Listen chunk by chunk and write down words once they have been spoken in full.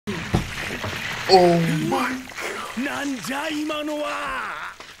Oh my god.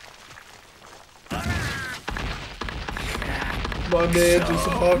 My man just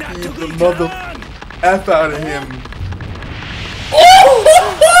hockeyed the mother F out of him. Oh!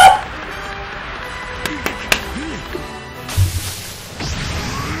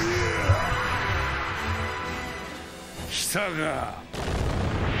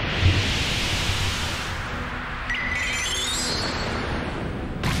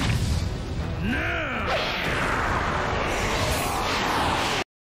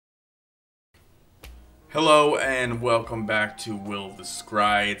 Hello and welcome back to Will the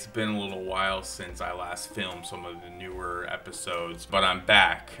Scry. It's been a little while since I last filmed some of the newer episodes, but I'm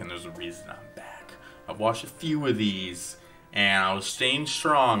back, and there's a reason I'm back. I've watched a few of these, and I was staying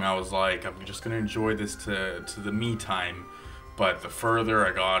strong. I was like, I'm just gonna enjoy this to the me time. But the further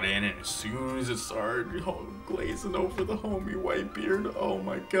I got in, and as soon as it started glazing over the homie Whitebeard, oh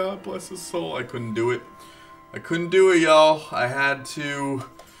my god, bless his soul, I couldn't do it. I couldn't do it, y'all. I had to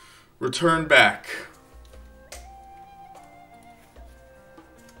return back.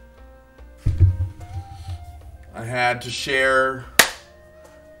 I had to share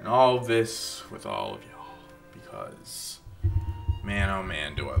in all of this with all of y'all because, man, oh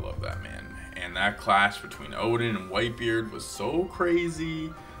man, do I love that man. And that clash between Oden and Whitebeard was so crazy.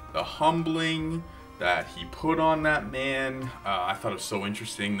 The humbling that he put on that man. I thought it was so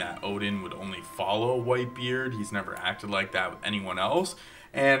interesting that Oden would only follow Whitebeard. He's never acted like that with anyone else.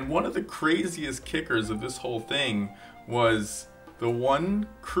 And one of the craziest kickers of this whole thing was the one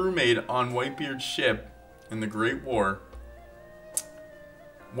crewmate on Whitebeard's ship in the Great War.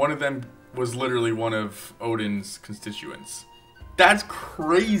 One of them was literally one of Oden's constituents. That's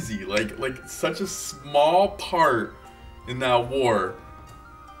crazy. Like such a small part in that war,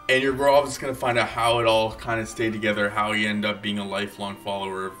 and we're all just gonna find out how it all kind of stayed together, how he ended up being a lifelong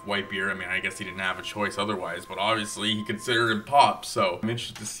follower of Whitebeard. I mean, I guess he didn't have a choice otherwise, but obviously he considered him pop. So I'm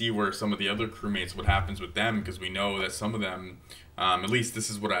interested to see where some of the other crewmates, what happens with them, because we know that some of them, at least this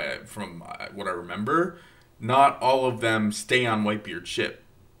is what from what I remember, not all of them stay on Whitebeard's ship.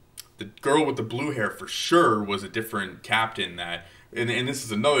 The girl with the blue hair for sure was a different captain that, and this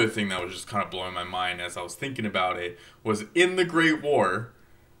is another thing that was just kind of blowing my mind as I was thinking about it, was in the Great War,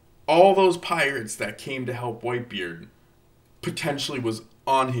 all those pirates that came to help Whitebeard potentially was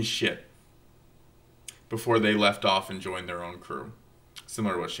on his ship before they left off and joined their own crew.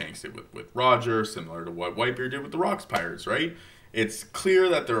 Similar to what Shanks did with Roger, similar to what Whitebeard did with the Rocks Pirates, right? It's clear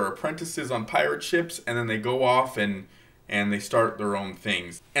that there are apprentices on pirate ships, and then they go off and they start their own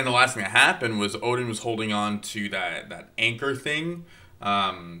things. And the last thing that happened was Oden was holding on to that anchor thing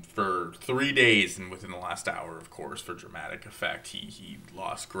for 3 days, and within the last hour, of course, for dramatic effect, he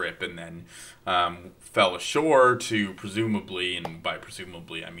lost grip and then fell ashore to presumably, and by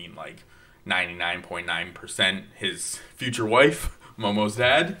presumably I mean like 99.9% his future wife, Momo's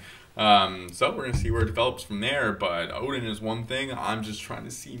dad. So we're gonna see where it develops from there, but Oden is one thing. I'm just trying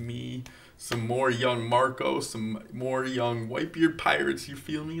to see some more young Marco, some more young Whitebeard pirates, you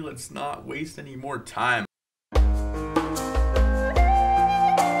feel me? Let's not waste any more time.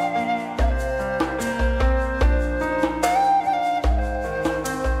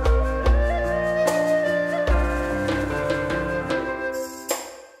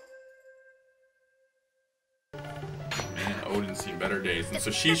 Odin's seen better days, and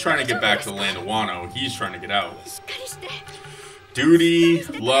so she's trying to get back to the land of Wano. He's trying to get out. Duty,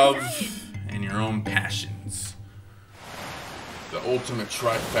 love, and your own passions. The ultimate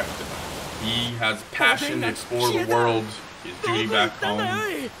trifecta. He has passion to explore the world, his duty back home,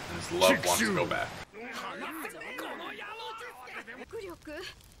 and his love wants to go back.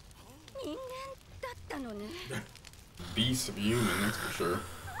 Beast of human, that's for sure.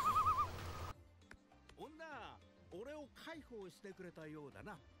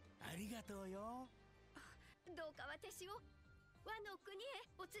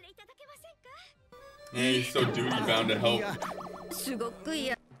 Yeah, he's so duty bound to help.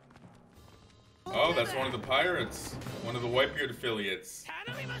 Oh, that's one of the pirates. One of the Whitebeard affiliates.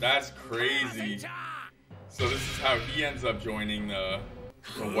 That's crazy. So this is how he ends up joining the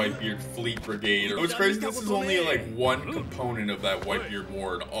Whitebeard Fleet Brigade. What's crazy, this is only like one component of that Whitebeard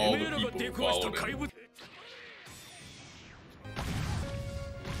war and all the people who followed him.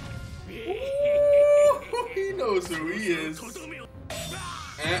 Ooh, he knows who he is.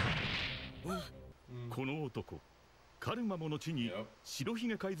 Yep.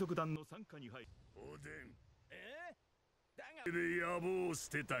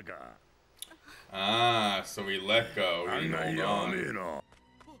 Ah, so he let go. He didn't hold on.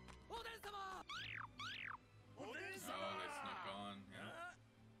 Oh, they snuck on.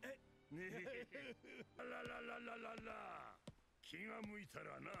 Yeah.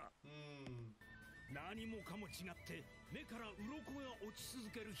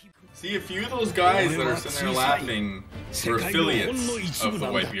 See, a few of those guys that are sitting there laughing were affiliates of the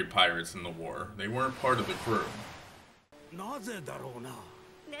Whitebeard pirates in the war. They weren't part of the crew. Wow,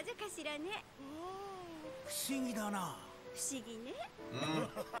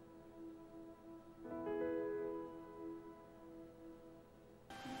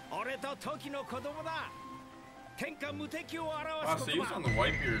 so he was on the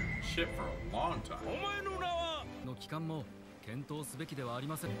Whitebeard ship for a long time.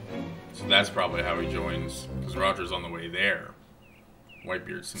 So that's probably how he joins, because Roger's on the way there.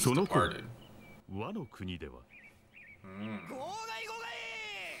 Whitebeard since departed.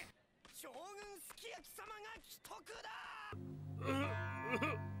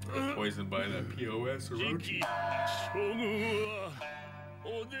 Poisoned by that POS Orochi.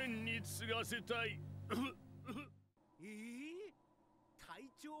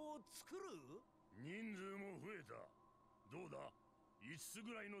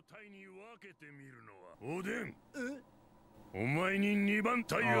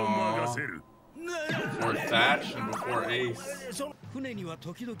 Before Thatch and before Ace.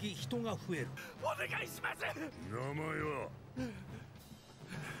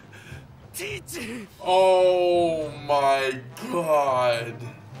 Oh my god.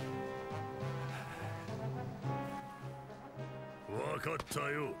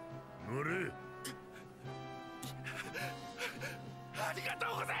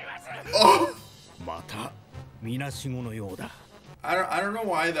 Oh. I don't know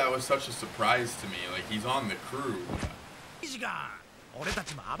why that was such a surprise to me. Like, he's on the crew.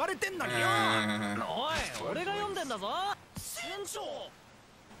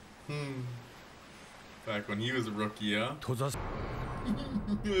 Back when he was a rookie, huh?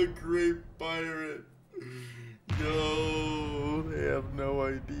 A great pirate. Yo, they have no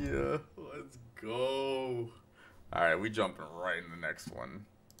idea. Let's go. Alright, we jumping right in the next one.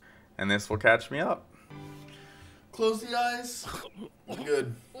 And this will catch me up. Close the eyes.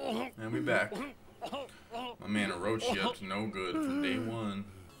 Good. And we back. My man Orochi up to no good from day one.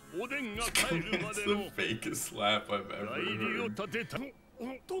 It's the fakest slap I've ever heard.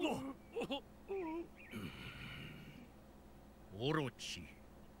 Orochi.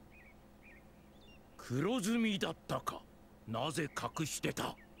 黒ずみだったか。なぜ隠して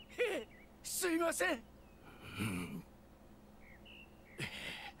た？すいません。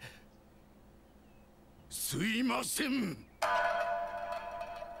すいません。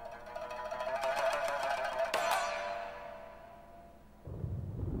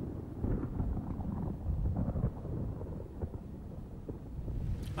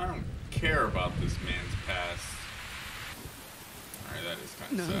I don't care about this man's past. Alright, that is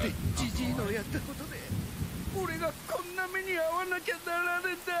kind of sad. I mean,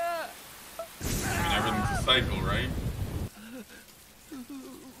 everything's a cycle, right?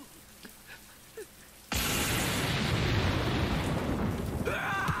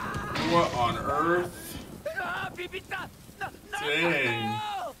 What on earth? Dang.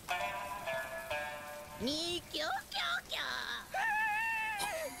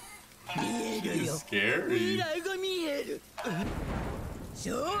 It's scary.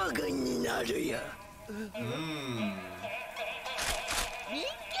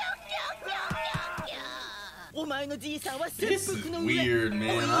 This is weird,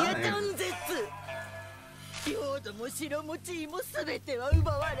 man.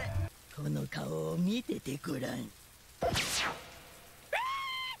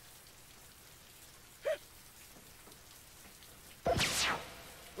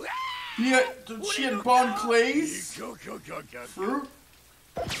 Yeah, she had Bon Clay's fruit.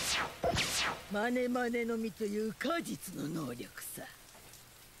 マネマネの実という果実の能力さ。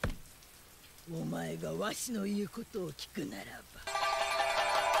お前がわしの言うことを聞くならば。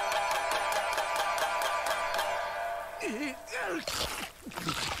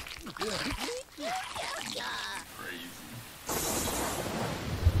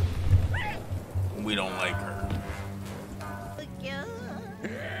We don't like her.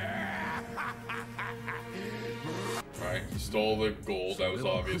 Right, he stole the gold. That was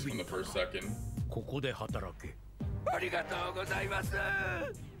obvious from the first second.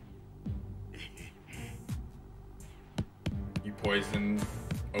 You poisoned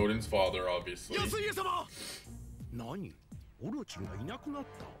Oden's father, obviously. 何？オロチがいなくなっ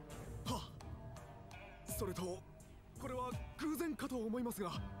た。は。それと、これは偶然かと思います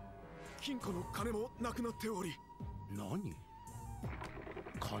が、金庫の金もなくなっており。何？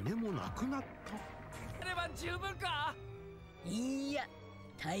金もなくなった。いや、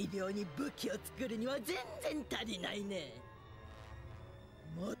大量に武器を作るには全然足りないね。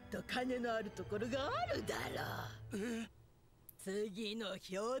もっと金のあるところがあるだろう。次の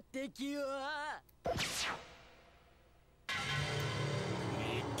標的は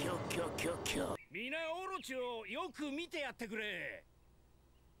皆オロチをよく見てやってくれ。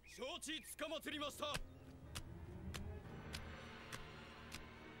承知つかまつりました。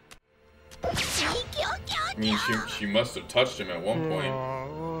I mean, she must have touched him at one point.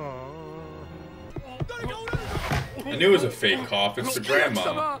 I knew it was a fake cough. It's the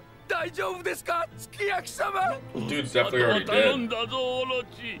grandma. Dude's definitely already dead.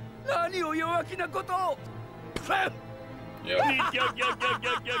 Yep.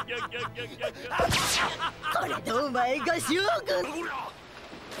 これでお前が将軍。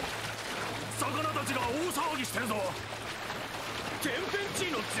魚たちが大騒ぎしてるぞ。天変地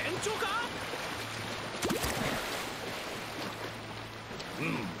異の前兆か。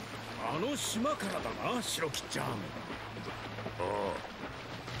あの島からだな、白吉ちゃん。あ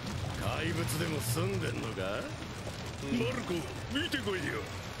あ、怪物でも住んでんのか。マルコ、見てこいよ。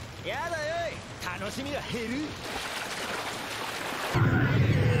やだよい、楽しみが減る。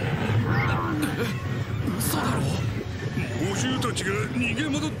嘘だろ。捕囚たちが逃げ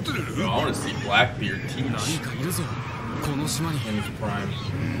戻ってる。I want to see Blackbeard teach 何かいるぞ、この島に。 in his prime,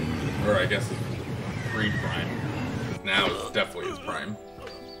 or I guess his pre-prime. Now it's definitely his prime.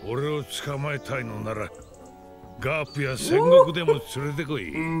 俺を捕まえたいのならガープや戦国でも連れてこ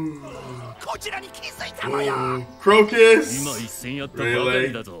い。こちらに気づいたのよ。Crocus! 今一戦やったばか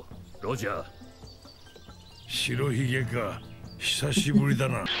りだぞ、ロジャー。白ひげか、久しぶりだ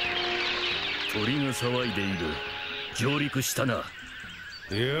な。鳥が騒いでいる。上陸したな。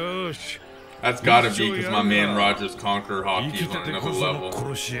よし。 That's gotta be because my man Roger's Conqueror Hockey is on another level.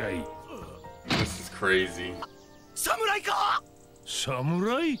 殺し合い。 This is crazy. 侍か。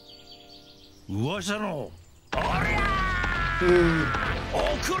侍？噂の。おりゃー！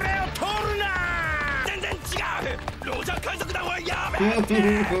遅れを取るな！全然違う！ロジャー海賊団はやめ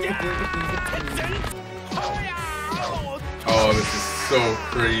て！Oh, this is so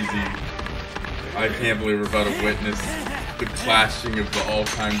crazy. I can't believe we're about to witness the clashing of the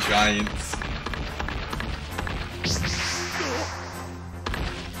all-time giants.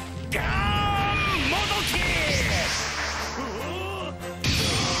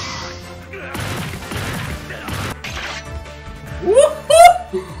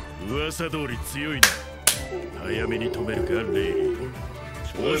 Woohoo! 噂通り強いな。早めに止めるか、レイ。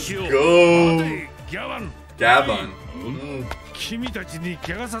 Let's go! ギャバン。 Gabon. 君たちに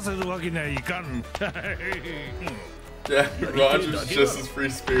怪我させるわけにはいかん。 Yeah, Roger's just as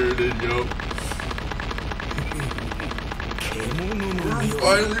free-spirited, yo. We're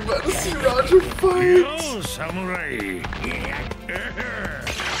finally about to see Roger fight! Yo, samurai!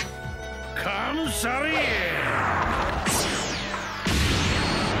 Come, sorry!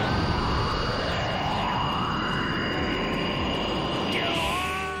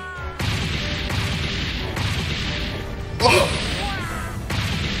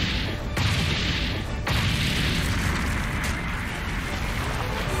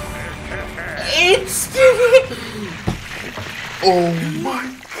 Oh my god.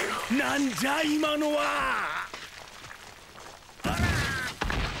 なんじゃ今のは。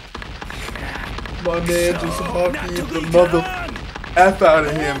 My man just hockeyed the mother F out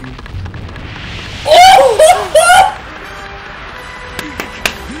of him. Oh!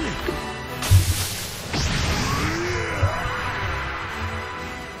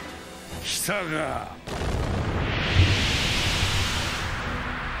 来たが。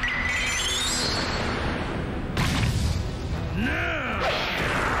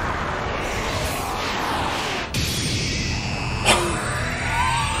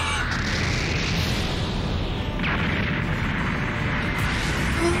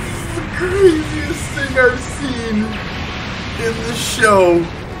 Craziest thing I've seen in the show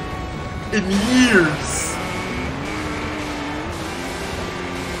in years.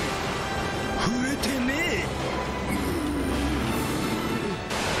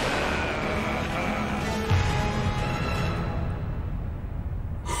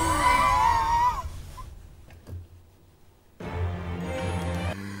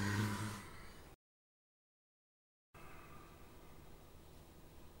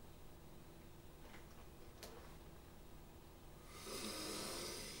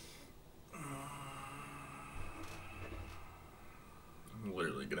 I'm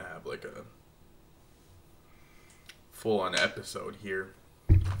literally gonna have like a full-on episode here.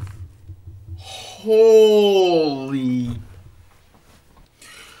 Holy!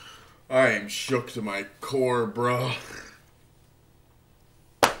 I am shook to my core, bro.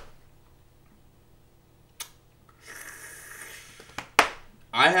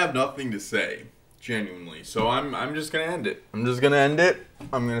 have nothing to say, genuinely. So I'm just gonna end it. I'm just gonna end it.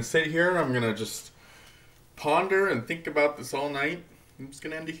 I'm gonna sit here and I'm gonna just ponder and think about this all night. I'm just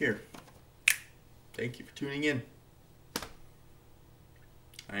gonna end it here. Thank you for tuning in.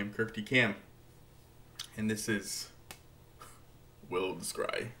 I am Kirk D. Cam, and this is Will of the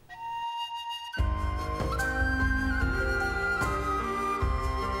Scry.